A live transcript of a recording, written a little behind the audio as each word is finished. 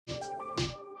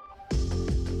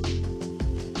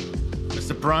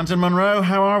Mr. Brandon Munro,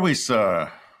 how are we,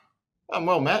 sir? I'm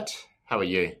well, Matt. How are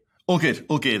you? All good,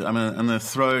 all good. I'm in the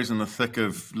throes and the thick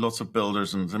of lots of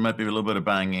builders, and there might be a little bit of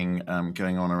banging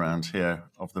going on around here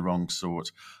of the wrong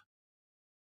sort.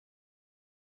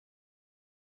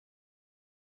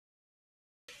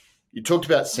 You talked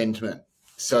about sentiment.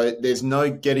 So there's no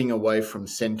getting away from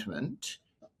sentiment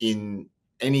in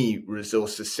any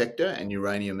resources sector, and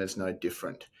uranium is no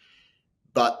different.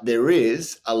 But there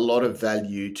is a lot of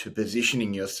value to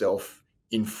positioning yourself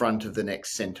in front of the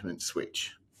next sentiment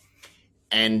switch.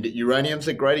 And uranium's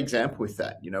a great example with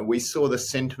that. You know, we saw the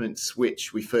sentiment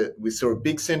switch. We saw a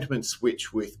big sentiment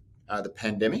switch with the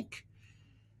pandemic.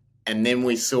 And then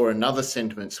we saw another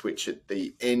sentiment switch at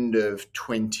the end of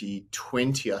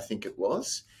 2020, I think it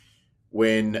was,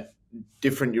 when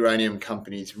different uranium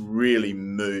companies really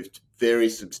moved very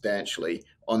substantially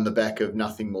on the back of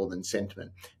nothing more than sentiment.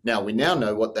 Now, we now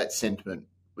know what that sentiment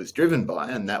was driven by,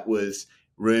 and that was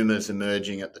rumours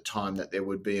emerging at the time that there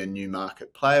would be a new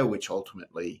market player, which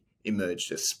ultimately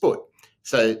emerged as SPUT.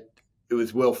 So it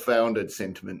was well-founded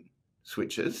sentiment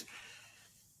switches.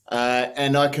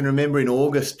 And I can remember in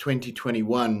August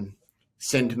 2021,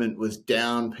 sentiment was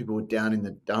down, people were down in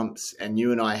the dumps, and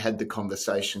you and I had the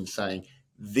conversation saying,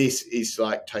 this is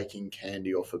like taking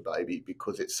candy off a baby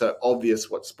because it's so obvious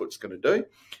what SPUT's going to do.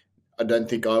 I don't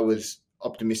think I was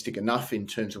optimistic enough in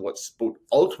terms of what SPUT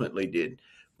ultimately did,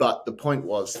 but the point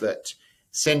was that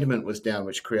sentiment was down,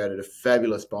 which created a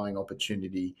fabulous buying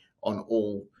opportunity on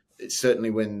all, certainly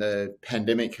when the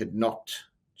pandemic had knocked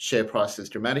share prices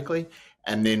dramatically.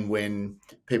 And then when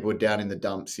people were down in the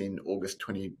dumps in August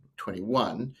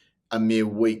 2021, a mere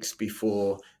weeks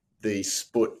before the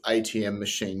SPUT ATM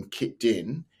machine kicked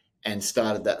in and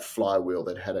started that flywheel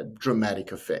that had a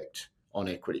dramatic effect on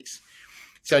equities.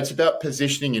 So it's about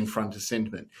positioning in front of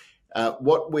sentiment.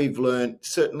 What we've learned,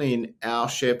 certainly in our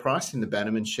share price, in the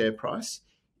Bannerman share price,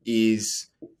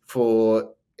 is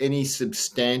for any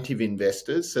substantive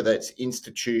investors, so that's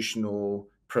institutional,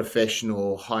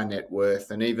 professional, high net worth,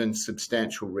 and even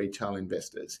substantial retail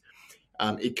investors,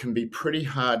 it can be pretty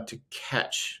hard to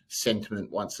catch sentiment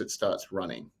once it starts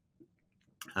running.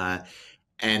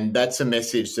 And that's a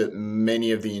message that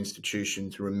many of the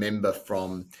institutions remember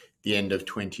from the end of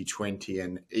 2020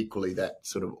 and equally that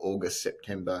sort of August,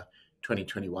 September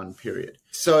 2021 period.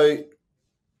 So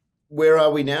where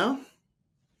are we now?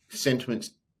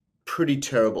 Sentiment's pretty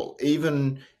terrible.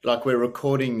 Even like we're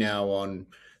recording now on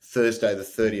Thursday, the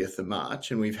 30th of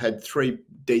March, and we've had 3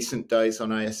 decent days on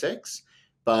ASX,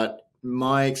 but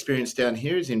my experience down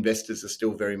here is investors are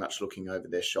still very much looking over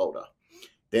their shoulder.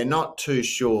 They're not too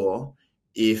sure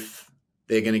if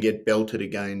they're going to get belted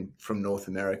again from North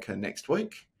America next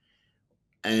week.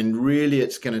 And really,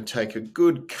 it's going to take a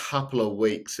good couple of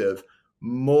weeks of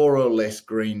more or less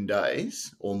green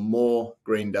days, or more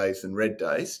green days than red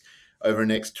days, over the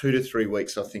next 2 to 3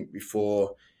 weeks, I think,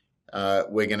 before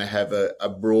we're going to have a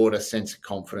broader sense of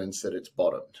confidence that it's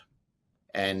bottomed.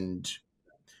 And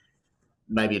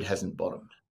maybe it hasn't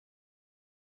bottomed.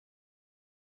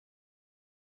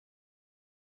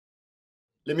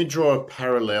 Let me draw a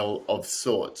parallel of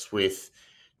sorts with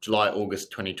July,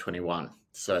 August 2021.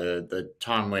 So the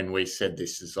time when we said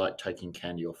this is like taking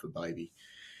candy off a baby.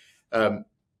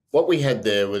 What we had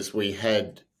there was we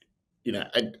had,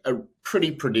 a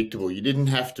pretty predictable, you didn't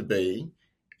have to be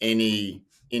any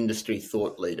industry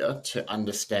thought leader to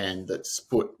understand that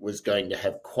SPUT was going to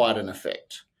have quite an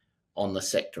effect on the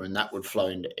sector, and that would flow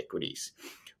into equities.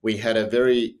 We had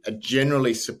a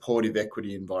generally supportive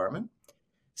equity environment.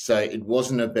 So it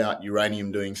wasn't about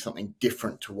uranium doing something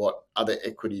different to what other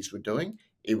equities were doing.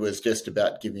 It was just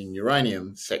about giving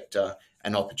uranium sector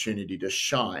an opportunity to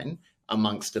shine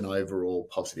amongst an overall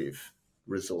positive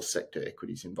resource sector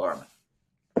equities environment.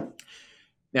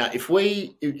 Now, if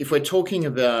we're talking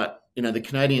about, the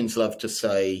Canadians love to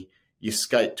say you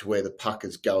skate to where the puck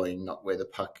is going, not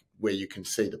where you can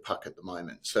see the puck at the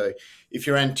moment. So if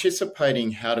you're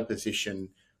anticipating how to position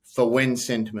for when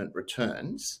sentiment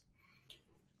returns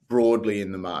broadly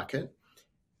in the market,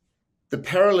 the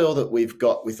parallel that we've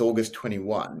got with August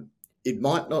 21, it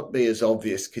might not be as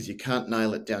obvious because you can't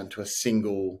nail it down to a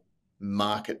single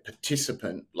market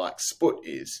participant like SPUT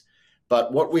is.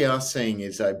 But what we are seeing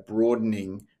is a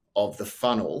broadening of the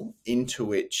funnel into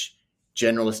which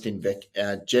generalist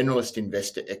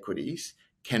investor equities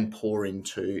can pour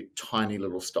into tiny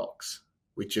little stocks,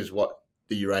 which is what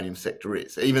the uranium sector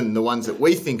is. Even the ones that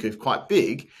we think are quite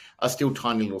big are still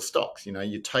tiny little stocks.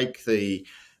 You take the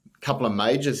couple of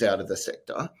majors out of the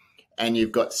sector and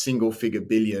you've got single figure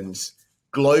billions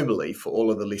globally for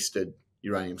all of the listed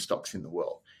uranium stocks in the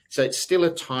world. So it's still a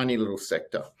tiny little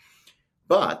sector.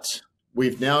 But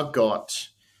we've now got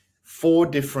 4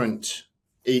 different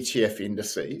ETF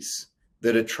indices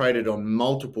that are traded on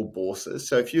multiple bourses.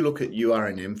 So if you look at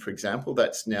URNM, for example,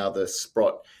 that's now the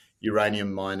Sprott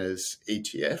Uranium Miners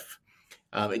ETF.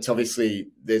 It's obviously,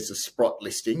 there's a Sprott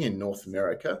listing in North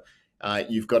America.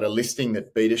 You've got a listing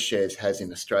that Beta Shares has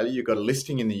in Australia. You've got a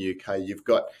listing in the UK. You've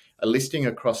got a listing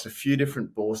across a few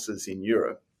different bourses in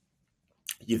Europe.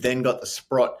 You've then got the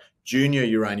Sprott Junior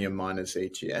Uranium Miners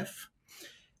ETF.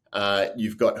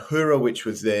 You've got Hura, which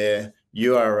was there,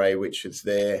 URA, which is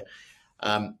there.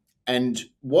 And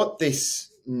what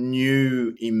this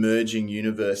new emerging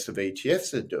universe of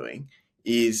ETFs are doing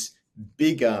is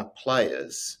bigger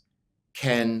players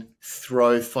can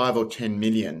throw 5 or 10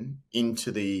 million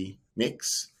into the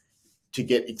mix to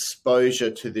get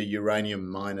exposure to the uranium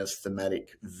miners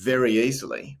thematic very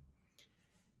easily.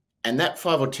 And that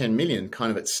 5 or 10 million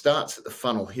it starts at the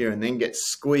funnel here and then gets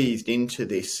squeezed into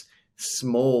this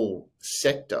small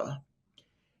sector.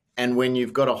 And when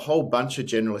you've got a whole bunch of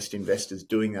generalist investors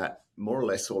doing that more or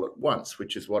less all at once,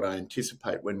 which is what I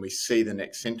anticipate when we see the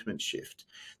next sentiment shift,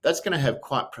 that's going to have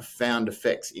quite profound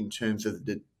effects in terms of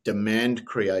the demand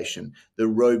creation, the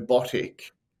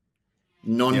robotic,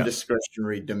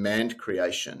 non-discretionary demand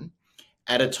creation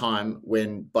at a time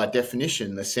when, by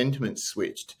definition, the sentiment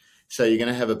switched. So you're going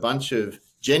to have a bunch of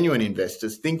genuine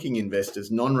investors, thinking investors,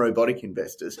 non-robotic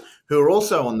investors, who are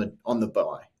also on the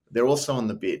buy. They're also on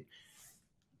the bid.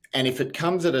 And if it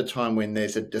comes at a time when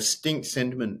there's a distinct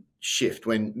sentiment shift,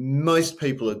 when most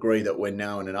people agree that we're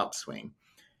now in an upswing,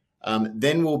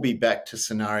 then we'll be back to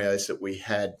scenarios that we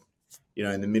had,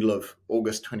 in the middle of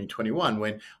August 2021,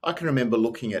 when I can remember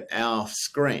looking at our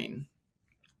screen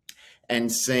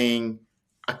and seeing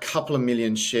a couple of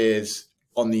million shares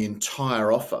on the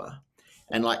entire offer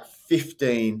and like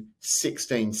 15,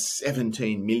 16,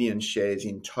 17 million shares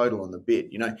in total on the bid,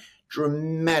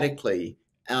 dramatically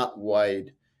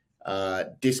outweighed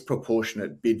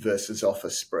disproportionate bid versus offer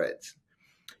spreads.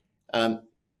 Now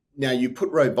you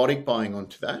put robotic buying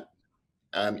onto that,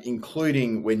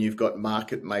 including when you've got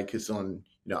market makers on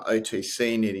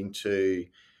OTC needing to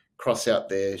cross out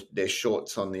their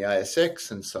shorts on the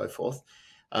ASX and so forth.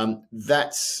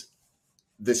 That's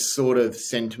the sort of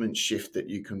sentiment shift that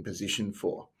you can position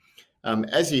for.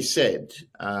 As you said,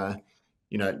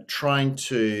 trying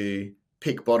to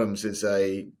pick bottoms is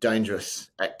a dangerous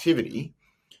activity,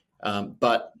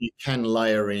 but you can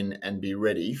layer in and be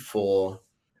ready for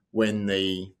when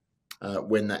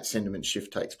that sentiment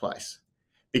shift takes place,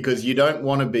 because you don't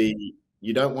want to be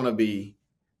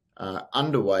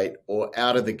underweight or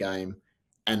out of the game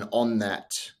and on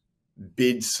that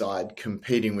bid side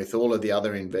competing with all of the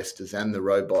other investors and the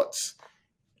robots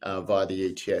via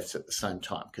the ETFs at the same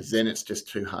time, because then it's just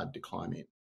too hard to climb in.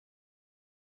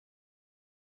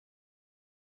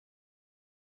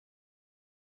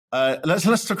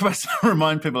 Let's talk about,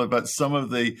 remind people about some of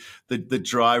the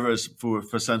drivers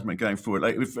for sentiment going forward.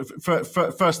 Like,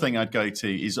 first thing I'd go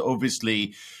to is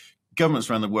obviously governments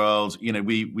around the world.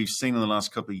 We've seen in the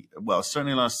last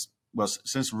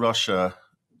since Russia,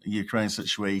 Ukraine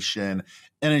situation,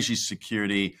 energy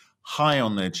security high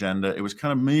on the agenda. It was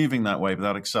kind of moving that way, but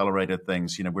that accelerated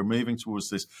things. We're moving towards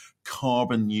this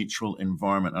carbon neutral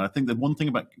environment. And I think the one thing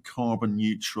about carbon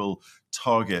neutral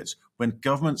targets, when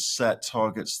governments set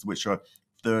targets which are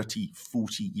 30,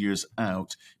 40 years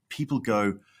out, people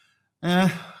go,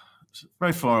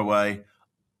 very far away.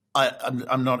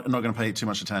 I'm not going to pay too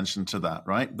much attention to that,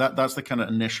 right? That's the kind of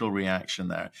initial reaction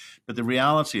there. But the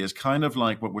reality is kind of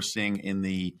like what we're seeing in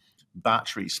the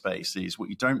battery space. Is what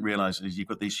you don't realize is you've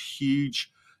got these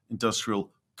huge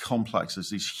industrial complexes,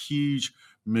 these huge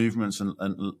movements and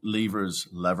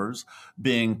levers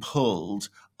being pulled,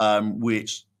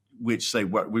 which say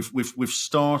we've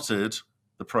started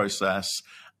the process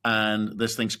and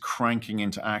this thing's cranking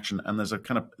into action, and there's it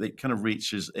kind of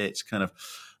reaches its kind of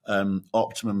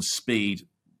optimum speed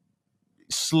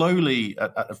slowly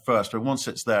at first, but once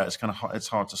it's there, it's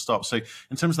hard to stop. So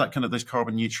in terms of that kind of those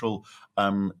carbon neutral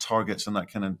targets and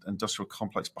that kind of industrial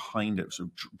complex behind it, so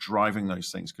driving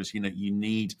those things, because you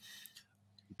need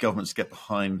governments to get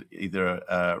behind either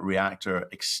reactor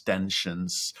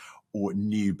extensions or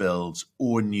new builds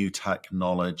or new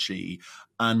technology,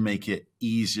 and make it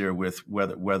easier with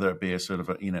whether it be a sort of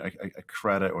a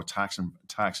credit or tax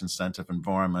incentive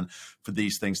environment for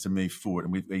these things to move forward.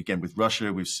 And with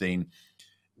Russia, we've seen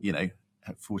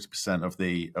 40% of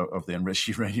the enriched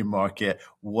uranium market.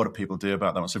 What do people do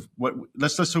about that one? So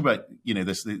let's talk about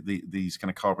these kind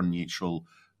of carbon neutral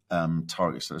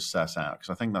targets that are set out, because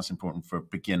I think that's important for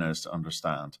beginners to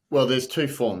understand. Well, there's two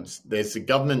forms. There's the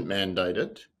government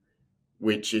mandated,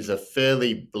 which is a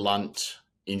fairly blunt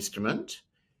instrument.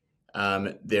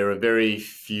 There are very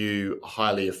few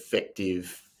highly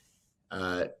effective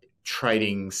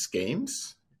trading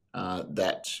schemes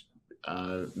that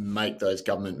make those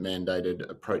government-mandated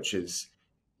approaches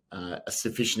a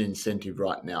sufficient incentive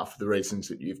right now for the reasons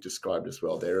that you've described as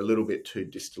well. They're a little bit too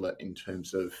distillate in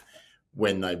terms of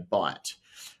when they bite.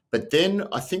 But then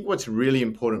I think what's really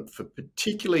important,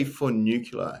 particularly for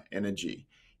nuclear energy,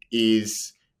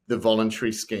 is the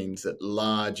voluntary schemes that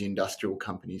large industrial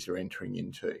companies are entering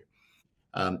into.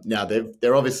 Now,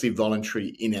 they're obviously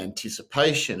voluntary in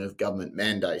anticipation of government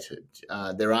mandated.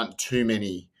 There aren't too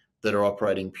many that are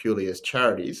operating purely as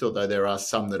charities, although there are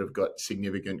some that have got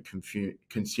significant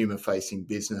consumer-facing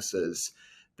businesses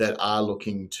that are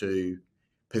looking to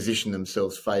position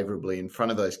themselves favourably in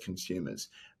front of those consumers.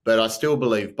 But I still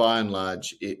believe, by and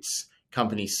large, it's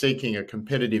companies seeking a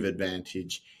competitive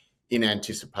advantage in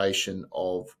anticipation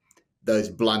of those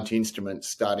blunt instruments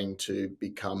starting to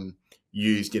become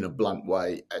used in a blunt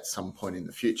way at some point in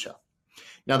the future.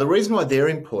 Now, the reason why they're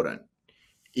important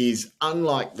is,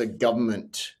 unlike the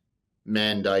government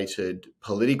mandated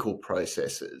political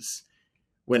processes,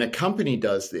 when a company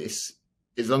does this,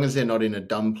 as long as they're not in a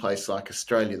dumb place like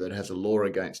Australia that has a law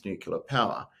against nuclear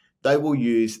power, they will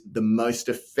use the most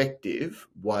effective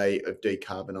way of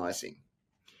decarbonising.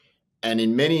 And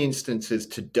in many instances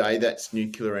today, that's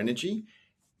nuclear energy.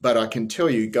 But I can tell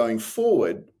you, going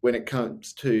forward, when it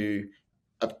comes to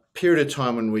a period of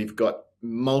time when we've got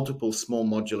multiple small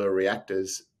modular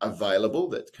reactors available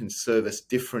that can service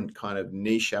different kind of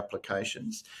niche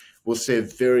applications, we'll see a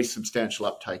very substantial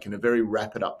uptake and a very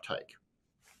rapid uptake.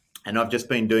 And I've just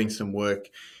been doing some work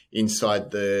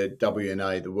inside the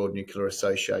WNA, the World Nuclear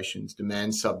Association's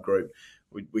demand subgroup.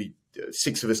 We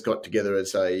 6 of us got together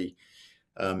as a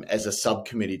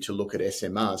subcommittee to look at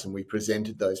SMRs, and we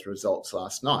presented those results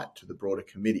last night to the broader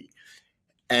committee.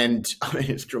 And I mean,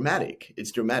 it's dramatic.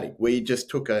 It's dramatic. We just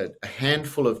took a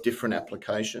handful of different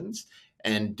applications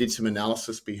and did some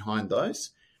analysis behind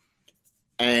those.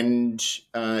 And,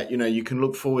 you can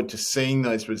look forward to seeing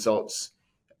those results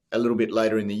a little bit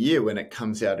later in the year when it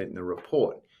comes out in the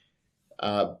report.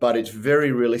 But it's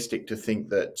very realistic to think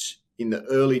that in the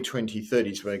early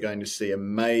 2030s, we're going to see a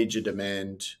major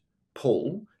demand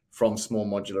pull from small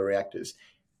modular reactors.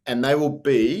 And they will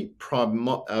be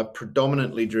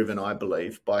predominantly driven, I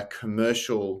believe, by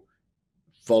commercial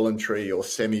voluntary or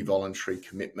semi-voluntary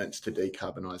commitments to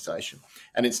decarbonisation.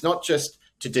 And it's not just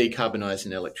to decarbonise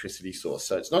an electricity source.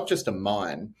 So it's not just a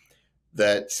mine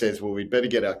that says, well, we'd better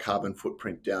get our carbon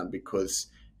footprint down because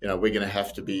we're going to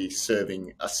have to be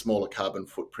serving a smaller carbon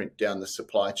footprint down the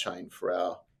supply chain for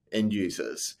our end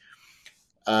users.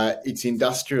 It's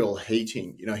industrial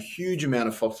heating. A huge amount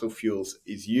of fossil fuels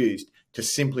is used to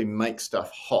simply make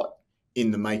stuff hot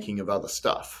in the making of other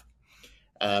stuff.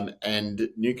 And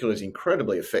nuclear is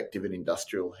incredibly effective in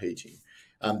industrial heating.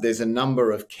 There's a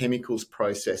number of chemicals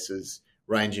processes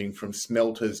ranging from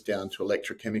smelters down to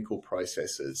electrochemical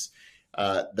processes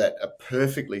that are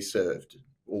perfectly served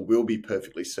or will be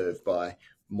perfectly served by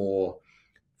more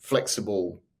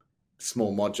flexible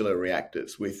small modular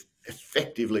reactors with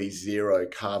effectively zero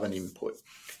carbon input.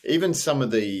 Even some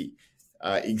of the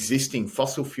existing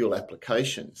fossil fuel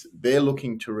applications, they're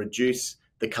looking to reduce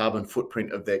the carbon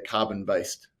footprint of their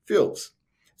carbon-based fuels.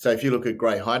 So if you look at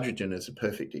grey hydrogen as a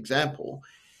perfect example,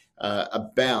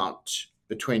 about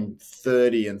between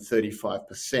 30 and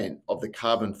 35% of the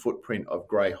carbon footprint of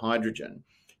grey hydrogen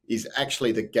is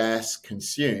actually the gas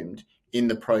consumed in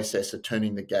the process of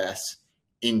turning the gas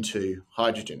into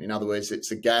hydrogen. In other words,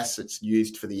 it's a gas that's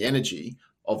used for the energy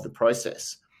of the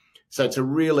process. So it's a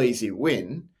real easy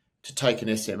win to take an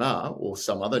SMR or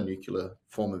some other nuclear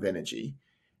form of energy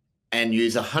and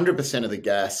use 100% of the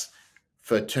gas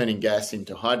for turning gas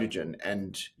into hydrogen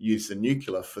and use the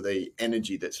nuclear for the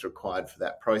energy that's required for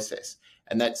that process.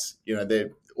 And that's,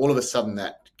 all of a sudden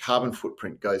that carbon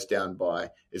footprint goes down by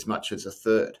as much as a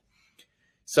third.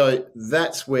 So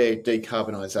that's where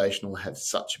decarbonisation will have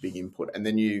such a big input. And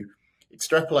then you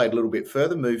extrapolate a little bit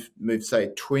further, move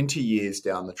say 20 years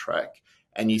down the track,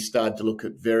 and you start to look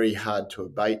at very hard to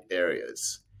abate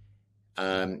areas.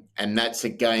 And that's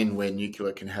again where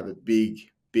nuclear can have a big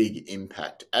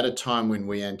impact at a time when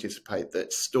we anticipate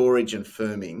that storage and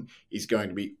firming is going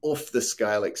to be off the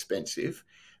scale expensive,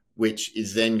 which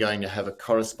is then going to have a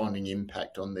corresponding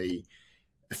impact on the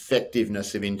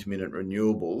effectiveness of intermittent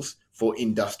renewables for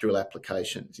industrial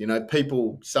applications.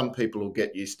 Some people will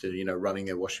get used to, running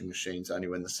their washing machines only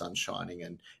when the sun's shining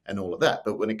and all of that.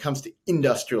 But when it comes to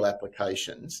industrial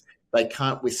applications, they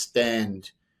can't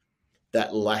withstand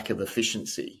that lack of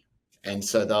efficiency. And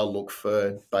so they'll look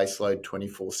for baseload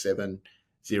 24/7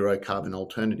 zero carbon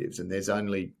alternatives, and there's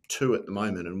only 2 at the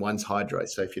moment, and one's hydro.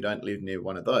 So if you don't live near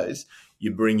one of those,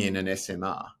 you bring in an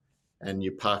SMR and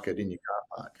you park it in your car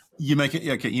park. You make it,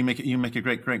 okay. You make a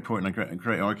great point and a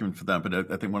great argument for that.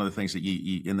 But I think one of the things that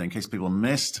you in case people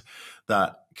missed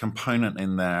that component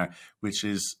in there, which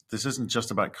is this isn't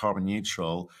just about carbon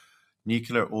neutral.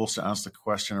 Nuclear also asks the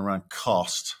question around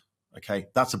cost. Okay,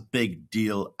 that's a big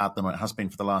deal at the moment. It has been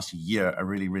for the last year, a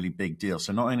really, really big deal.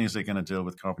 So not only is it going to deal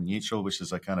with carbon neutral, which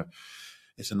is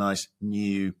it's a nice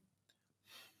new,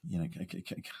 I'm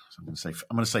going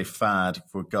to say fad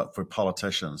for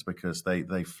politicians, because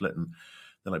they flit and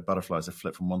they're like butterflies. They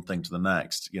flip from one thing to the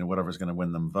next, whatever's going to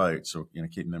win them votes or,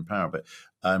 keep them in power. But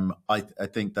I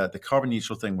think that the carbon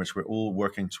neutral thing, which we're all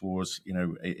working towards,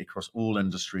 across all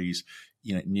industries,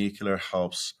 nuclear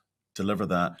helps deliver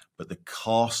that. But the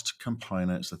cost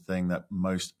component is the thing that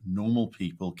most normal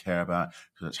people care about,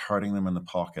 because it's hurting them in the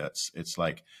pockets. It's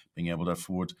like being able to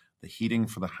afford the heating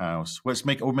for the house. Well,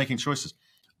 making choices.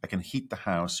 I can heat the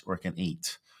house, or I can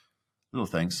eat. Little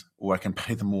things, or I can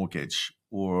pay the mortgage,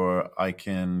 or I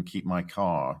can keep my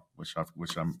car, which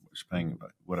I'm paying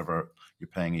whatever you're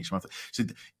paying each month. So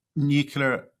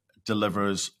nuclear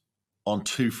delivers on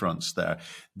 2 fronts there.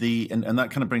 And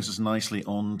that kind of brings us nicely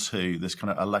onto this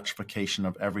kind of electrification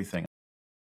of everything.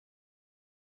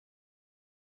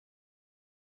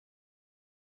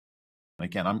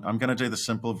 Again, I'm going to do the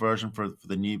simple version for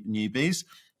the newbies,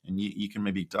 and you can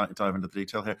maybe dive into the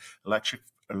detail here.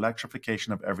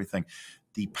 Electrification of everything.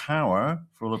 The power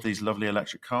for all of these lovely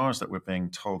electric cars that we're being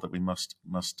told that we must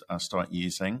start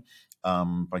using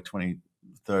by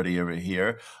 2030 over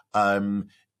here.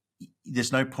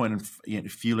 There's no point in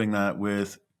fueling that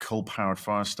with coal-powered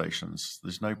fire stations.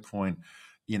 There's no point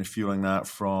fueling that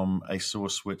from a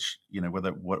source which,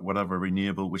 whatever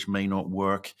renewable, which may not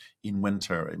work in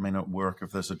winter. It may not work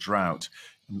if there's a drought.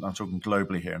 I'm talking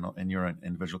globally here, not in your own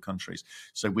individual countries.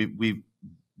 So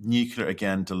nuclear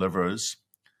again delivers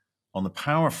on the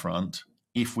power front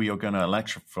if we are going to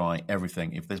electrify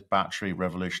everything. If this battery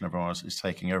revolution of ours is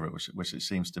taking over, which it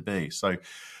seems to be. So,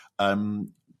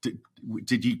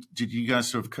 did you guys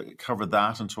sort of cover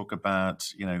that and talk about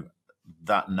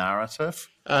that narrative?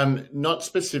 Not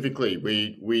specifically.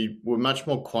 We were much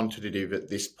more quantitative at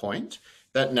this point.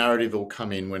 That narrative will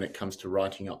come in when it comes to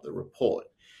writing up the report.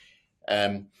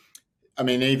 EVs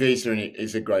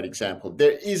is a great example.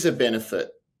 There is a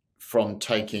benefit from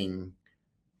taking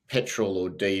petrol or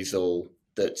diesel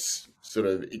that's sort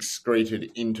of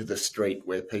excreted into the street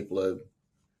where people are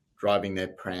driving their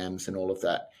prams and all of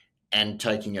that, and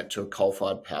taking it to a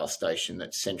coal-fired power station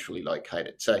that's centrally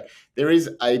located. So there is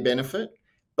a benefit,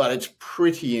 but it's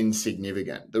pretty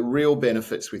insignificant. The real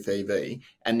benefits with EV,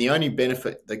 and the only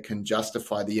benefit that can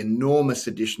justify the enormous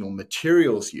additional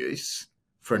materials use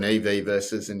for an EV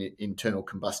versus an internal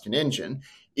combustion engine,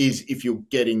 is if you're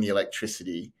getting the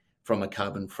electricity from a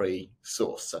carbon-free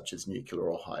source, such as nuclear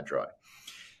or hydro.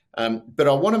 But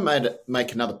I want to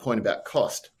make another point about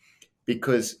cost,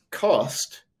 because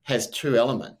cost has 2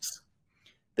 elements.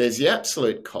 There's the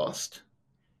absolute cost,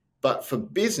 but for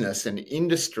business and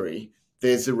industry,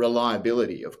 there's the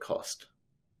reliability of cost.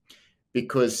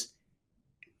 Because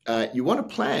you want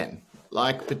to plan,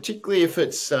 like particularly if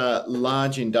it's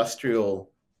large industrial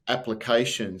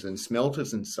applications and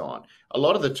smelters and so on. A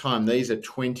lot of the time, these are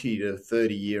 20 to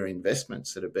 30 year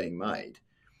investments that are being made.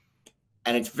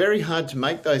 And it's very hard to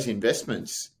make those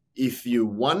investments if you're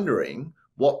wondering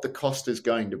what the cost is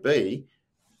going to be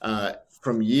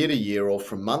from year to year, or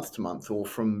from month to month, or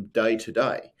from day to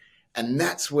day. And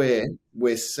that's where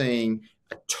we're seeing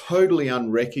a totally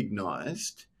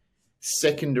unrecognised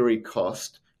secondary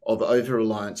cost of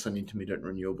over-reliance on intermittent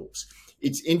renewables.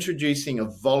 It's introducing a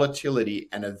volatility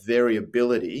and a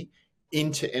variability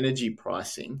into energy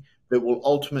pricing that will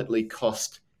ultimately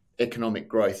cost economic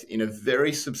growth in a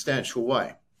very substantial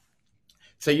way.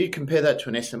 So you compare that to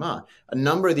an SMR. A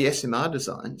number of the SMR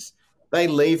designs, they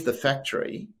leave the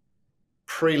factory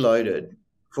preloaded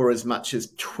for as much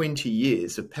as 20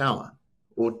 years of power,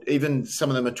 or even some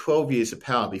of them are 12 years of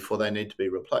power before they need to be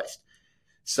replaced.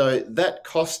 So that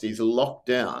cost is locked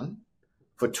down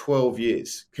for 12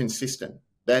 years, consistent.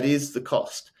 That is the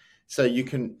cost. So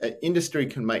industry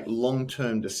can make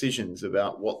long-term decisions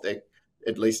about what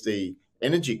at least the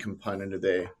energy component of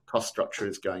their cost structure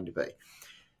is going to be.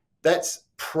 That's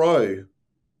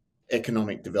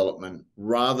pro-economic development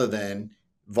rather than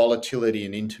volatility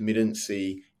and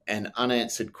intermittency and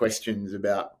unanswered questions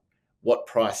about what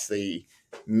price the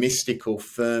mystical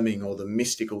firming or the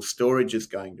mystical storage is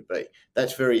going to be.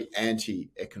 That's very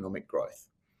anti-economic growth.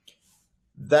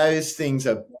 those things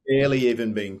are barely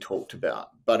even being talked about.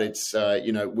 But it's,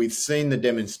 we've seen the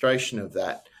demonstration of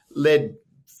that led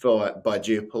by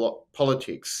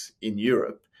geopolitics in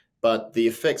Europe. But the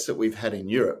effects that we've had in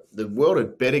Europe, the world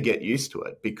had better get used to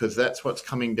it, because that's what's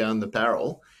coming down the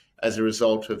barrel as a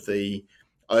result of the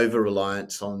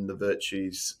over-reliance on the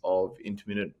virtues of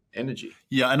intermittent energy.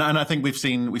 Yeah, and I think we've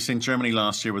seen Germany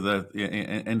last year with the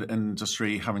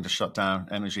industry having to shut down.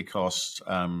 Energy costs,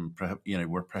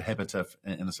 were prohibitive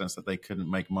in the sense that they couldn't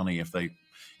make money if they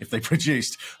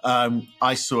produced.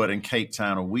 I saw it in Cape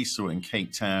Town, or we saw it in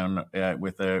Cape Town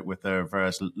with their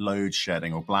various load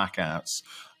shedding or blackouts.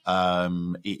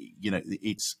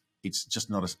 It's just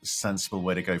not a sensible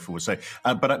way to go forward. So,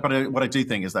 but what I do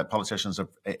think is that politicians have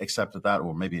accepted that,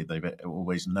 or maybe they've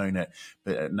always known it,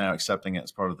 but now accepting it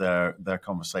as part of their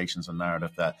conversations and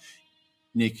narrative that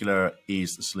nuclear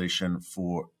is the solution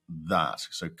for that.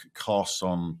 So costs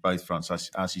on both fronts,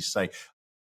 as you say.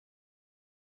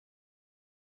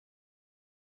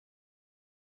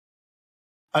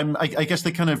 I guess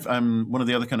the kind of one of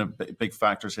the other kind of big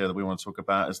factors here that we want to talk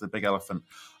about is the big elephant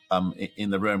in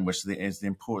the room, which is the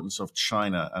importance of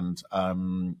China and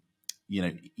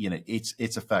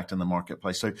its effect in the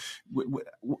marketplace. So,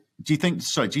 do you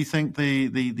think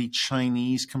the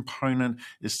Chinese component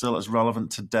is still as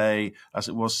relevant today as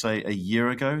it was, say, a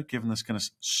year ago, given this kind of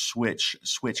switch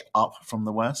up from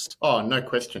the West? Oh, no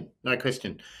question.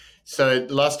 So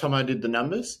last time I did the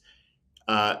numbers,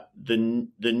 the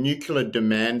nuclear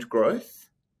demand growth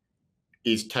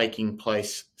is taking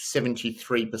place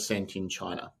 73% in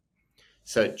China.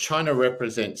 So China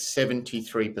represents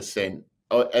 73%,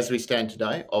 as we stand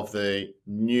today, of the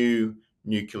new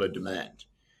nuclear demand.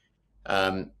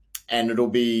 And it'll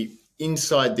be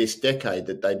inside this decade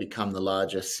that they become the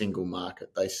largest single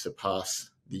market. They surpass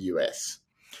the US.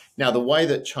 Now, the way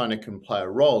that China can play a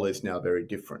role is now very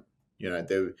different.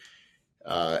 In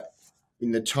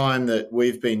the time that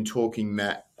we've been talking,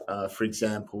 Matt, for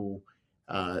example,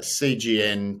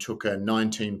 CGN took a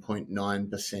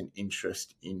 19.9%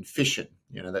 interest in fission.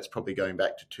 That's probably going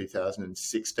back to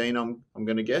 2016, I'm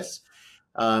going to guess.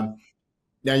 Now,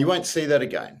 you won't see that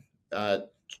again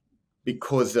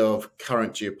because of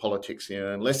current geopolitics.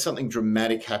 Unless something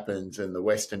dramatic happens and the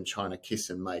West and China kiss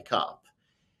and make up,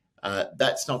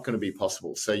 that's not going to be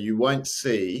possible. So you won't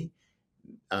see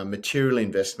material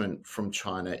investment from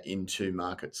China into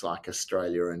markets like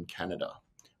Australia and Canada,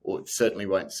 or certainly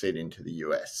won't see it into the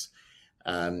US.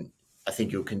 I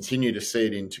think you'll continue to see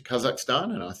it into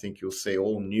Kazakhstan, and I think you'll see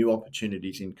all new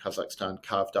opportunities in Kazakhstan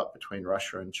carved up between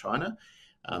Russia and China.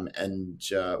 And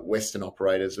Western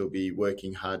operators will be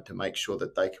working hard to make sure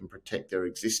that they can protect their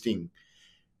existing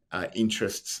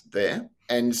interests there.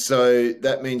 And so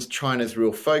that means China's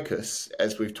real focus,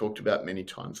 as we've talked about many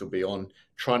times, will be on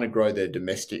trying to grow their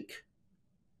domestic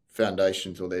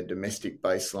foundations or their domestic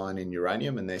baseline in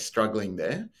uranium, and they're struggling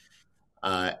there,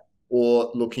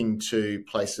 or looking to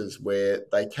places where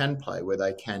they can play, where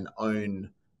they can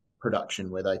own production,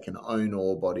 where they can own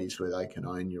ore bodies, where they can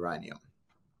own uranium.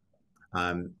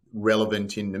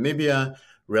 Relevant in Namibia,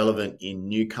 relevant in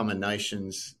newcomer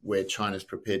nations where China's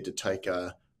prepared to take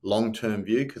a long-term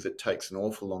view, because it takes an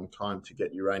awful long time to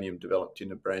get uranium developed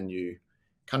in a brand new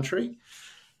country.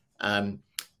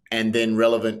 And then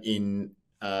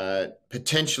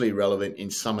potentially relevant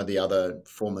in some of the other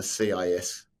former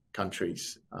CIS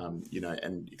countries,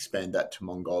 and expand that to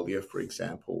Mongolia, for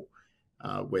example,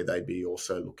 where they'd be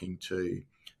also looking to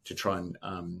try and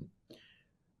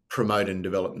promote and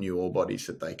develop new ore bodies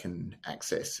that they can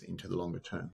access into the longer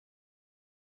term.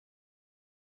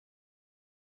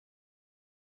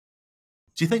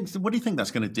 What do you think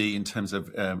that's going to do in terms of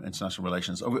international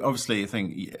relations? Obviously, I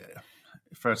think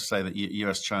fair to say that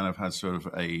US-China have had sort of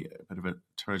a bit of a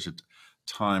turgid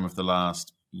time of the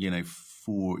last,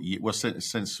 4 years. Well,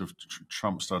 since sort of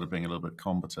Trump started being a little bit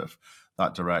combative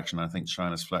that direction, I think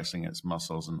China's flexing its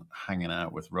muscles and hanging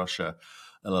out with Russia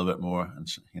a little bit more, and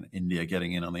India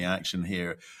getting in on the action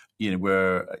here.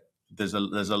 Where there's a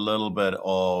little bit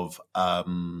of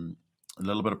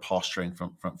posturing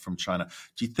from China.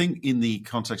 Do you think, in the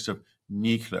context of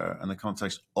nuclear and the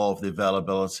context of the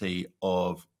availability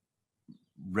of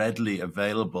readily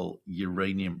available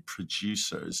uranium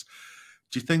producers,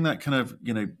 do you think that kind of,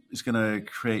 is going to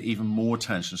create even more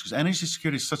tensions? Because energy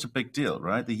security is such a big deal,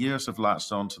 right? The US have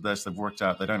latched on to this. They've worked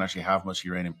out they don't actually have much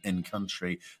uranium in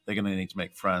country. They're going to need to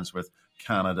make friends with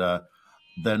Canada.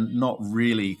 They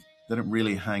don't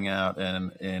really hang out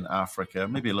in Africa,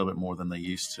 maybe a little bit more than they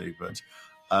used to. But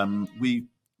we're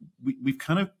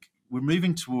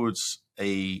moving towards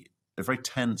a very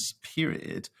tense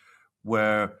period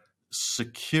where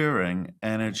securing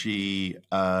energy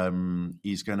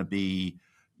is going to be,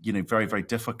 very, very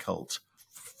difficult.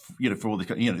 For all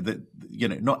the,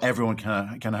 not everyone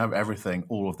can have everything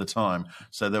all of the time.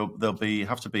 So there'll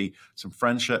have to be some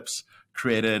friendships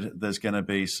created. There's going to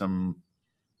be some,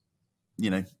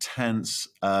 tense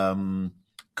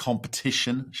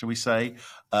competition, shall we say?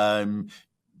 And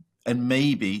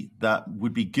maybe that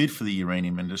would be good for the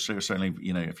uranium industry, or certainly,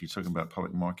 if you're talking about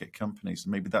public market companies,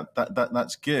 maybe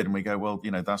that's good. And we go, well,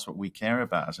 that's what we care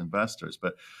about as investors.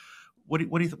 But what do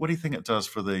you think it does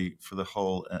for the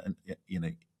whole,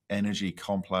 energy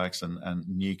complex and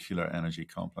nuclear energy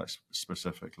complex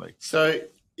specifically? So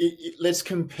let's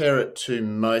compare it to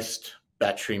most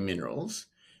battery minerals,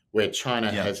 where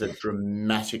China has a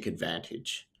dramatic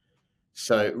advantage.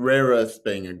 So rare earths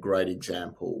being a great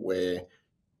example, where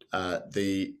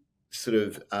the sort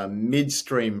of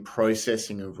midstream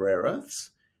processing of rare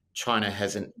earths, China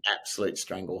has an absolute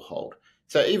stranglehold.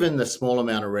 So even the small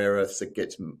amount of rare earths that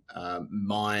gets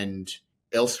mined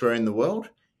elsewhere in the world,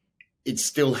 it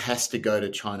still has to go to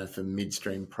China for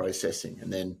midstream processing.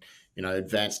 And then,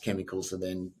 advanced chemicals are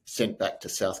then sent back to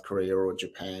South Korea or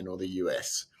Japan or the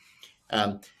US.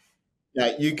 Now,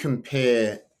 you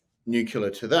compare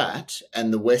nuclear to that,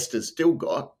 and the West has still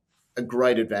got a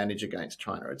great advantage against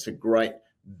China. It's a great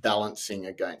balancing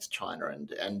against China.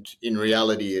 And in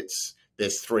reality,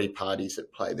 there's three parties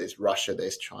at play. There's Russia,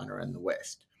 there's China, and the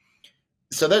West.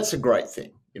 So that's a great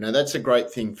thing. That's a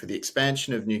great thing for the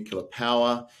expansion of nuclear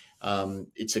power.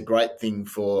 It's a great thing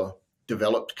for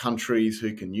developed countries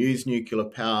who can use nuclear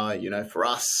power. For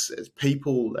us as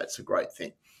people, that's a great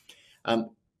thing.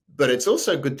 But it's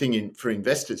also a good thing for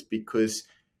investors, because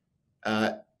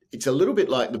it's a little bit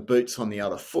like the boots on the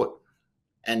other foot.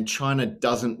 And China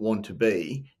doesn't want to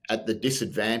be at the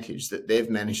disadvantage that they've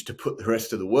managed to put the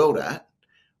rest of the world at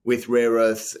with rare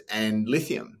earths and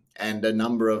lithium and a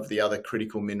number of the other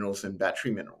critical minerals and battery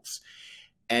minerals.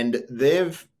 And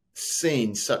they've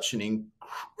seen such an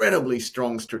incredibly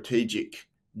strong geostrategic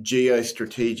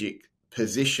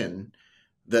position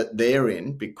that they're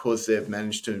in, because they've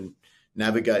managed to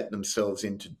navigate themselves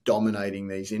into dominating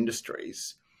these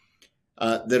industries,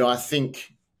 that I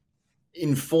think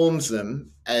informs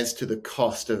them as to the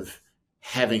cost of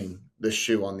having the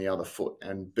shoe on the other foot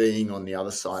and being on the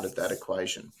other side of that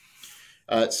equation.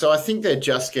 So I think they're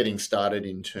just getting started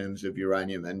in terms of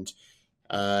uranium, and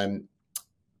I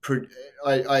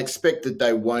expect that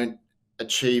they won't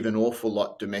achieve an awful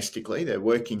lot domestically. They're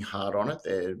working hard on it.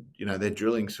 They're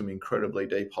drilling some incredibly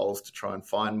deep holes to try and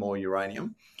find more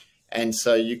uranium, and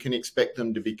so you can expect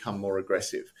them to become more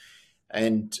aggressive.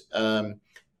 And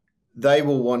they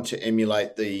will want to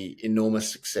emulate the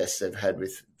enormous success they've had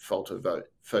with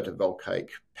photovoltaic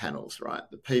panels, right?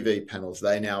 The PV panels,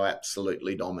 they now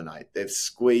absolutely dominate. They've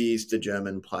squeezed the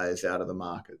German players out of the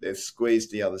market. They've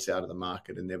squeezed the others out of the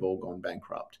market, and they've all gone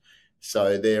bankrupt.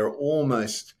 So they're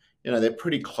almost, they're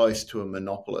pretty close to a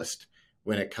monopolist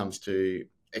when it comes to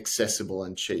accessible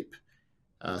and cheap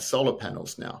solar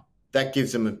panels now. That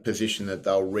gives them a position that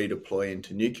they'll redeploy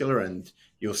into nuclear, and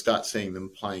you'll start seeing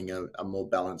them playing a more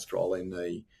balanced role in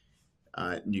the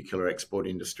nuclear export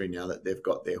industry now that they've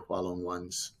got their Hualong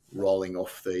ones rolling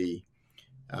off the,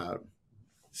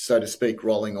 so to speak,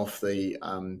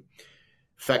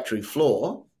 factory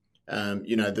floor.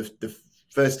 The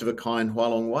first of a kind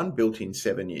Hualong one built in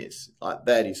 7 years. Like,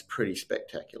 that is pretty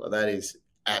spectacular. That is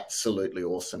absolutely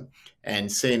awesome. And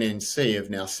CNNC have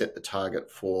now set the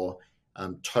target for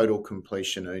total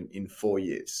completion in 4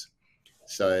 years.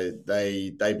 So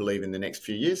they believe in the next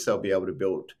few years they'll be able to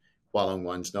build Hualong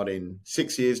ones, not in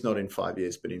 6 years, not in 5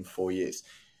 years, but in 4 years.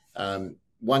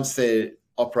 Once they're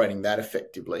operating that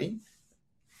effectively,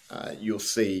 you'll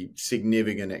see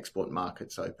significant export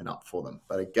markets open up for them.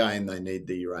 But again, they need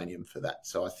the uranium for that.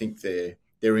 So I think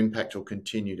their impact will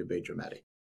continue to be dramatic.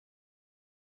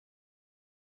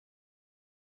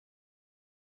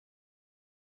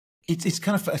 It's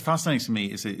kind of fascinating to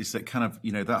me is that kind of,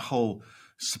 that whole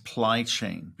supply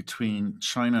chain between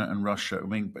China and Russia. I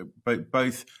mean,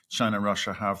 both China and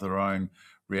Russia have their own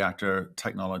reactor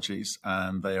technologies,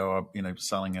 and they are,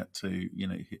 selling it to,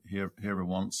 whoever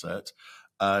wants it.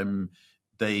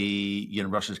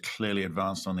 Russia's clearly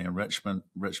advanced on the enrichment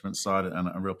side and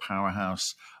a real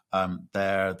powerhouse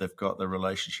there. They've got their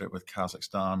relationship with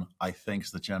Kazakhstan, I think,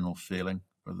 is the general feeling,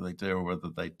 whether they do or whether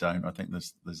they don't. I think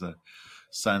there's a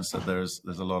sense that there's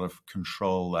a lot of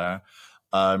control there.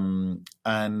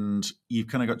 And you've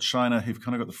kind of got China, who've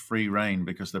kind of got the free rein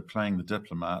because they're playing the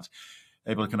diplomat,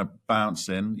 able to kind of bounce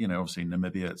in. Obviously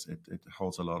Namibia, it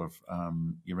holds a lot of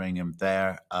uranium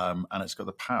there, and it's got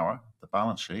the power, the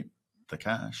balance sheet, the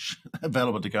cash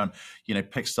available to go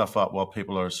and, pick stuff up while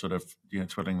people are sort of,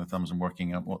 twiddling their thumbs and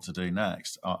working out what to do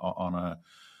next on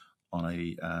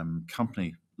a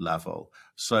company level.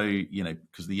 So,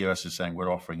 because the US is saying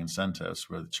we're offering incentives,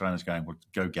 where China's going, well,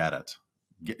 go get it.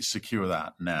 Secure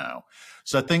that now.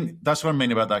 So I think that's what I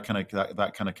mean about that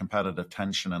kind of competitive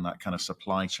tension and that kind of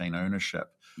supply chain ownership.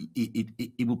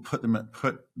 It will put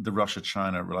the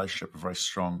Russia-China relationship in a very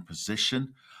strong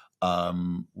position,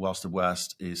 whilst the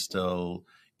West is still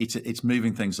it's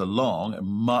moving things along at a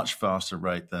much faster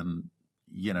rate than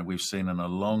we've seen in a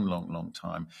long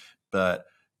time. But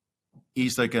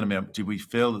is there going to be? Do we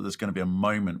feel that there's going to be a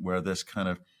moment where this kind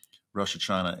of Russia,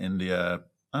 China, India,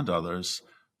 and others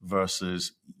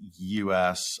versus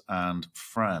US and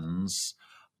friends,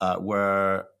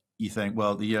 where you think,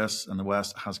 well, the US and the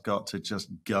West has got to just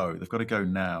go. They've got to go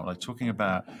now. Like talking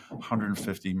about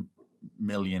 150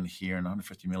 million here and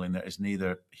 150 million there is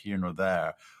neither here nor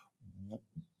there.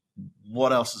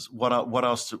 What else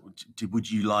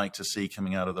would you like to see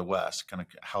coming out of the West, kind of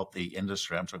help the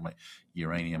industry? I'm talking about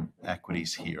uranium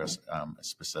equities here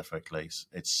specifically.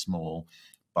 It's small,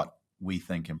 but we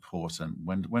think important.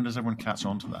 When does everyone catch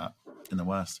on to that in the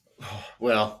West?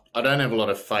 Well, I don't have a lot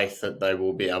of faith that they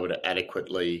will be able to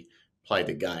adequately play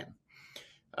the game.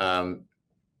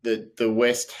 The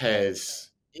West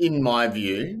has, in my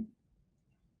view,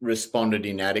 responded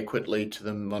inadequately to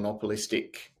the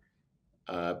monopolistic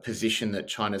position that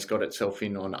China's got itself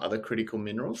in on other critical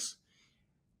minerals.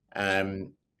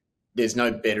 There's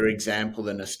no better example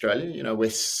than Australia. We're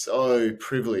so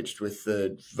privileged with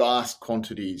the vast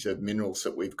quantities of minerals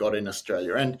that we've got in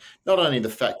Australia. And not only the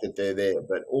fact that they're there,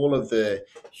 but all of the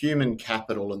human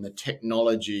capital and the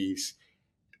technologies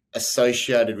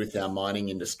associated with our mining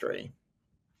industry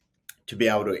to be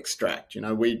able to extract.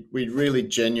 We really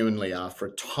genuinely are, for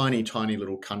a tiny, tiny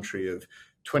little country of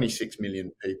 26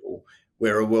 million people,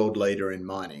 we're a world leader in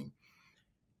mining.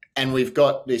 And we've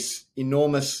got this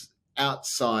enormous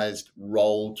outsized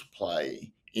role to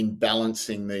play in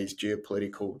balancing these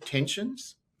geopolitical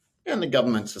tensions, and the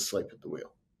government's asleep at the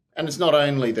wheel. And it's not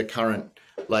only the current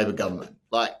Labor government,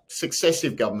 like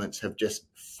successive governments have just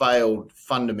failed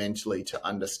fundamentally to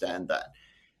understand that.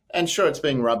 And sure, it's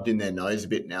being rubbed in their nose a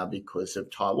bit now because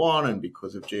of Taiwan and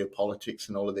because of geopolitics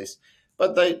and all of this,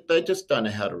 but they just don't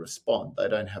know how to respond. They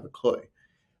don't have a clue.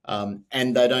 And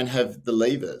they don't have the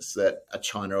levers that a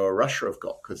China or Russia have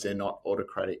got because they're not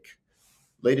autocratic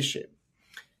leadership.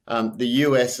 The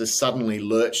US has suddenly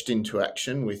lurched into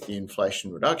action with the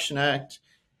Inflation Reduction Act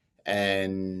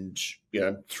and,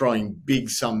 throwing big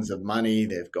sums of money.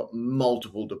 They've got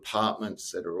multiple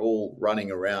departments that are all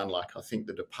running around. Like I think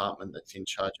the department that's in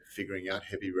charge of figuring out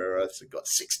heavy rare earths have got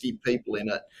 60 people in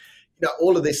it,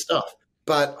 all of this stuff.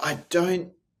 But I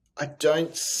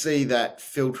don't see that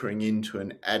filtering into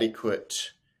an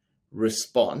adequate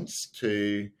response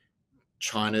to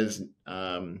China's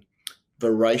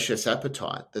voracious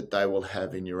appetite that they will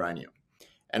have in uranium.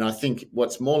 And I think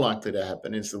what's more likely to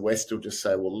happen is the West will just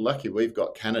say, well, lucky we've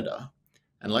got Canada,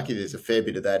 and lucky there's a fair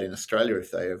bit of that in Australia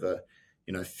if they ever,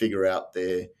 figure out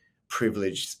their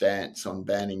privileged stance on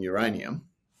banning uranium.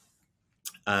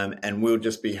 And we'll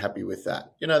just be happy with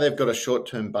that. They've got a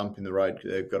short-term bump in the road.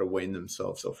 They've got to wean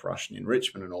themselves off Russian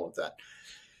enrichment and all of that.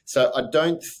 So I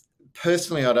don't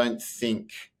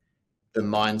think the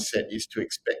mindset is to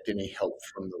expect any help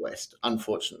from the West,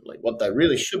 unfortunately. What they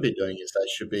really should be doing is they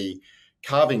should be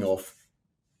carving off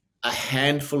a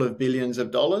handful of billions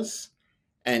of dollars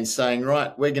and saying,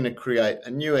 right, we're going to create a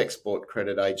new export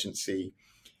credit agency.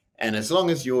 And as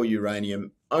long as your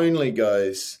uranium only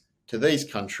goes to these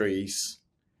countries,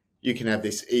 you can have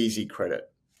this easy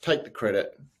credit. Take the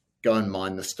credit, go and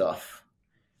mine the stuff.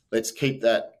 Let's keep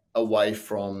that away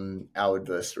from our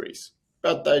adversaries.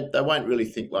 But they won't really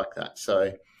think like that.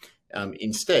 So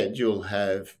instead, you'll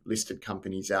have listed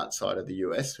companies outside of the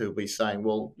US who'll be saying,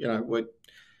 well,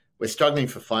 we're struggling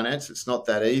for finance. It's not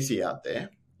that easy out there.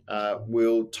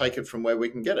 We'll take it from where we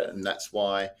can get it. And that's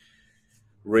why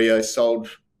Rio sold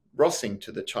Rossing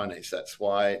to the Chinese. That's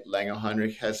why Langer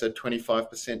Heinrich has a 25%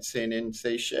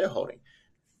 CNNC shareholding.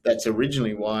 That's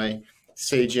originally why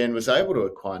CGN was able to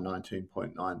acquire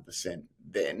 19.9%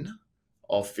 then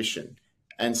of Fission,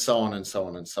 and so on and so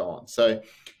on and so on. So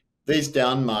these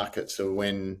down markets are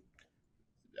when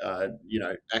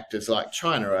actors like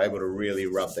China are able to really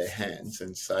rub their hands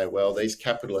and say, well, these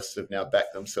capitalists have now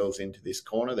backed themselves into this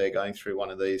corner. They're going through one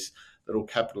of these little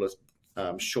capitalist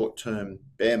short-term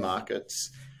bear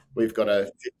markets. We've got a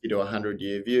 50 to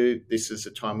 100-year view. This is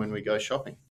the time when we go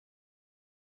shopping.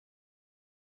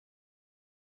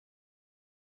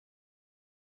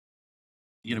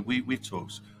 We've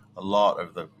talked a lot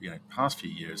over the past few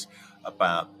years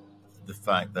about the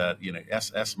fact that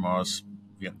SMRs,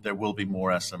 there will be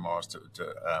more SMRs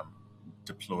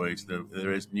deployed.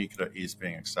 There is nuclear is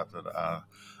being accepted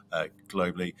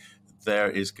globally.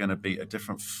 There is going to be a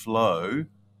different flow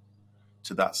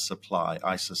to that supply,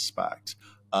 I suspect,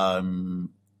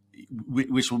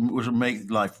 which will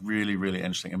make life really, really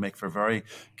interesting and make for a very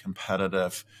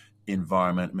competitive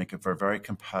environment, make it for a very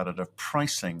competitive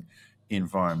pricing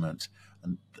environment.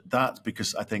 And that's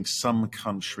because I think some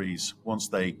countries, once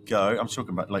they go, I'm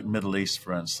talking about like Middle East,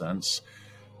 for instance,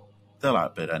 they'll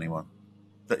outbid anyone.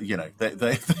 They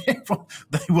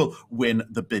will win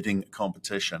the bidding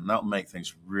competition. That'll make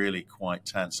things really quite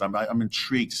tense. I'm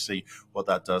intrigued to see what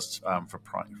that does for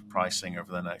pricing over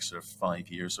the next sort of 5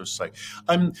 years or so.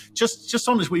 Just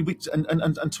on this,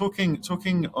 and talking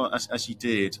as you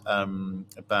did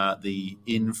about the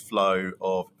inflow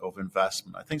of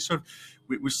investment. I think sort of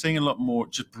we're seeing a lot more,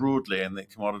 just broadly in the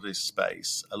commodities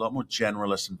space, a lot more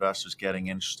generalist investors getting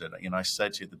interested. I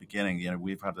said to you at the beginning,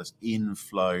 we've had this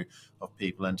inflow of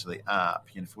people into the app.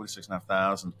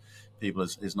 46,500 people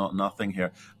is not nothing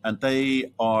here, and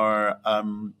they are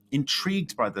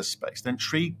intrigued by this space. They're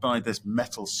intrigued by this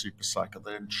metal supercycle.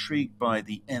 They're intrigued by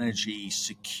the energy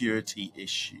security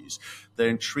issues. They're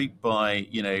intrigued by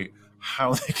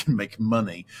how they can make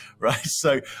money, right?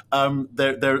 So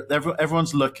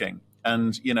everyone's looking.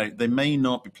 And, they may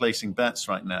not be placing bets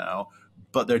right now,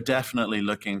 but they're definitely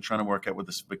looking, trying to work out what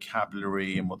this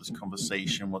vocabulary and what this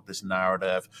conversation, what this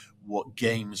narrative, what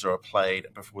games are played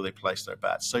before they place their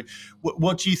bets. So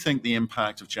what do you think the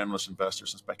impact of generalist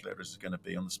investors and speculators is going to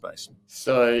be on the space?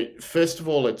 So first of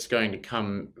all, it's going to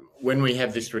come when we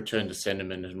have this return to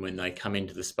sentiment and when they come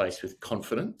into the space with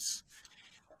confidence,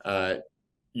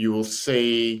 you will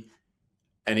see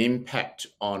an impact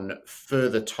on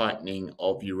further tightening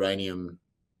of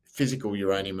physical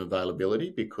uranium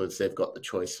availability, because they've got the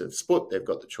choice of sput, they've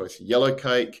got the choice of yellow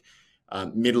cake.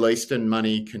 Middle Eastern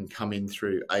money can come in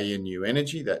through ANU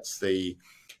Energy. That's the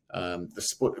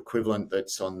sput equivalent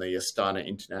that's on the Astana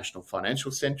International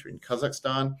Financial Center in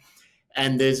Kazakhstan.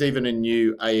 And there's even a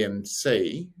new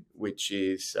AMC, which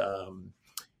is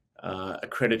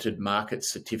accredited market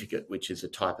certificate, which is a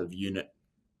type of unit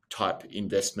type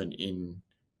investment in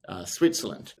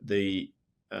Switzerland, the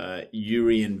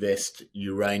Urinvest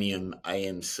Uranium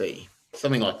AMC,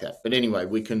 something like that. But anyway,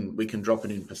 we can drop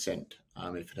it in percent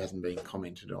if it hasn't been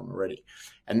commented on already.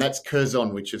 And that's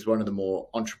Curzon, which is one of the more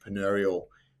entrepreneurial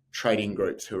trading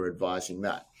groups who are advising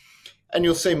that. And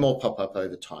you'll see more pop up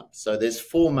over time. So there's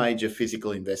 4 major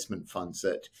physical investment funds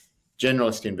that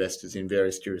generalist investors in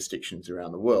various jurisdictions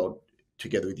around the world,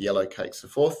 together with Yellow Cake, so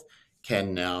forth,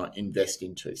 can now invest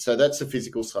into. So that's the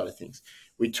physical side of things.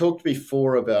 We talked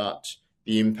before about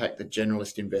the impact that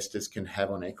generalist investors can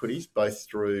have on equities, both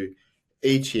through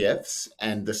ETFs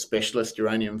and the specialist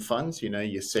uranium funds, your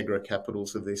Segra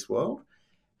Capitals of this world,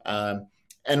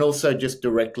 and also just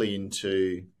directly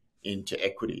into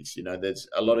equities. There's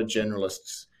a lot of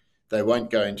generalists, they won't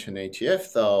go into an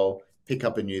ETF, they'll pick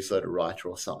up a newsletter writer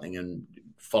or something and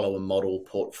follow a model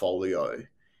portfolio.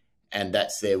 And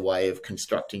that's their way of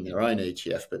constructing their own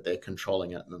ETF, but they're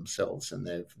controlling it themselves and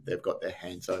they've got their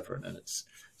hands over it, and it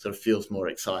sort of feels more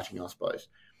exciting, I suppose.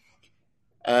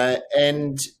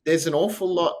 And there's an awful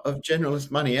lot of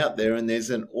generalist money out there, and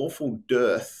there's an awful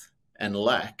dearth and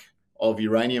lack of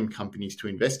uranium companies to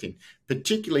invest in,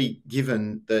 particularly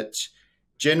given that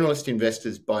generalist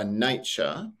investors by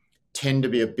nature tend to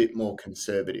be a bit more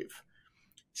conservative.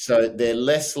 So they're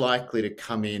less likely to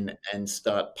come in and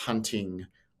start punting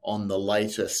on the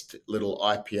latest little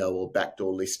IPO or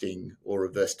backdoor listing or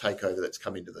reverse takeover that's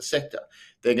come into the sector.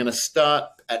 They're going to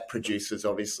start at producers,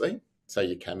 obviously, so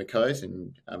your Cameco's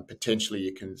and potentially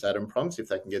your Kazatomproms, if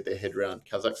they can get their head around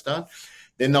Kazakhstan.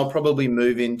 Then they'll probably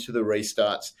move into the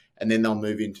restarts, and then they'll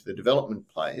move into the development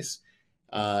plays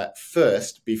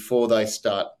first before they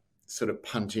start sort of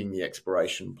punting the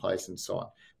exploration plays and so on.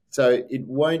 So it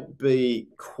won't be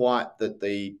quite that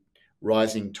the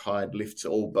rising tide lifts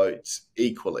all boats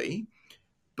equally.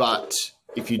 But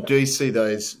if you do see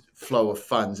those flow of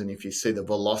funds, and if you see the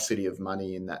velocity of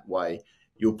money in that way,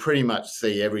 you'll pretty much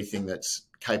see everything that's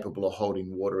capable of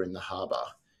holding water in the harbour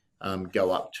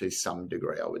go up to some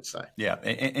degree, I would say. Yeah,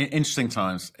 interesting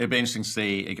times. It'd be interesting to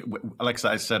see. Like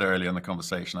I said earlier in the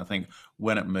conversation, I think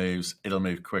when it moves, it'll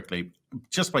move quickly,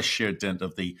 just by sheer dint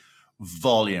of the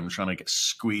volume trying to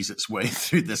squeeze its way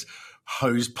through this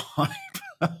hose pipe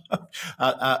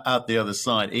out the other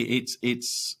side. It's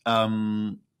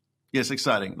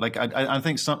exciting. Like I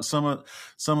think some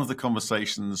of the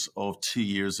conversations of 2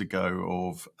 years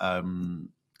ago of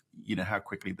how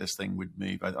quickly this thing would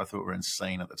move. I thought we were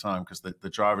insane at the time because the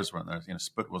drivers weren't there.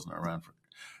 Spook wasn't around, for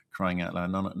crying out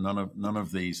loud. None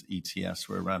of these ETFs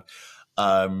were around,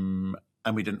 and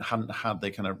we hadn't had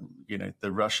the kind of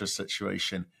the Russia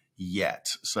situation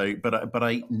yet. So, but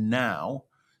I now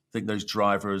think those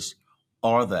drivers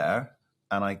are there,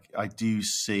 and I do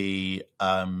see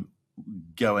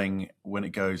going when it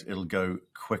goes, it'll go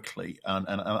quickly, and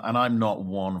I'm not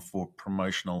one for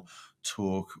promotional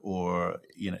talk or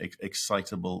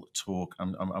excitable talk.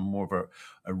 I'm more of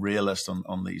a realist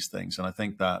on these things, and I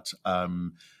think that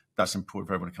that's important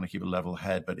for everyone to kind of keep a level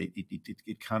head. But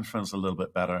it can feels a little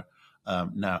bit better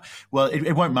now. Well,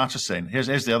 it won't matter soon.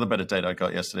 Here's the other bit of data I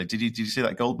got yesterday. Did you see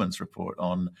that Goldman's report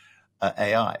on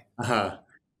AI?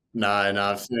 No,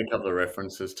 I've seen a couple of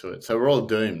references to it. So we're all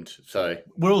doomed. So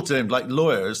we're all doomed. Like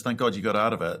lawyers, thank God you got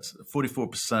out of it.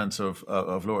 44%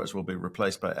 of lawyers will be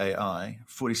replaced by AI.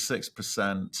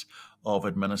 46% of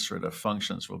administrative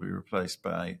functions will be replaced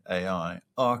by AI.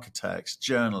 Architects,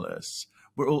 journalists,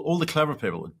 we're all the clever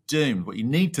people are doomed. What you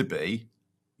need to be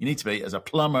as a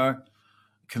plumber,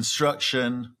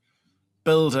 construction,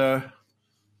 builder,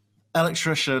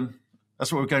 electrician.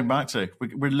 That's what we're going back to.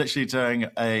 We're literally doing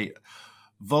a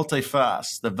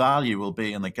volte-face. The value will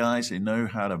be in the guys who know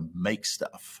how to make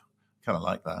stuff. Kind of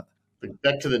like that.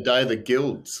 Back to the day of the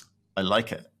guilds. I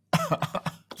like it.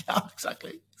 Yeah,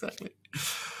 exactly.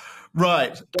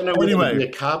 Right. I don't know whether to be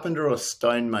a carpenter or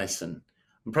stonemason.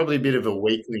 I'm probably a bit of a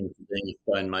weakling for being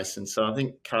a stonemason, so I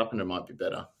think carpenter might be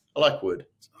better. I like wood.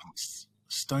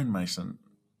 Stonemason,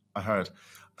 I heard.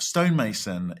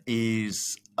 Stonemason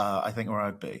is, I think, where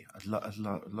I'd be. I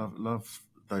love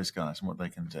those guys and what they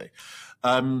can do.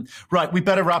 Right, we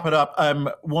better wrap it up.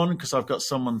 One, because I've got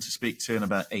someone to speak to in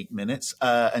about 8 minutes,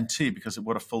 and two, because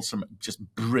what a fulsome, just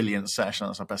brilliant session.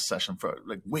 That's our best session for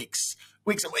like weeks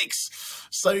and weeks.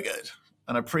 So good,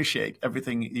 and I appreciate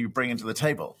everything you bring into the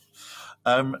table.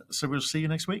 So we'll see you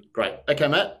next week. Great. Okay,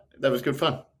 Matt, that was good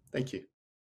fun. Thank you.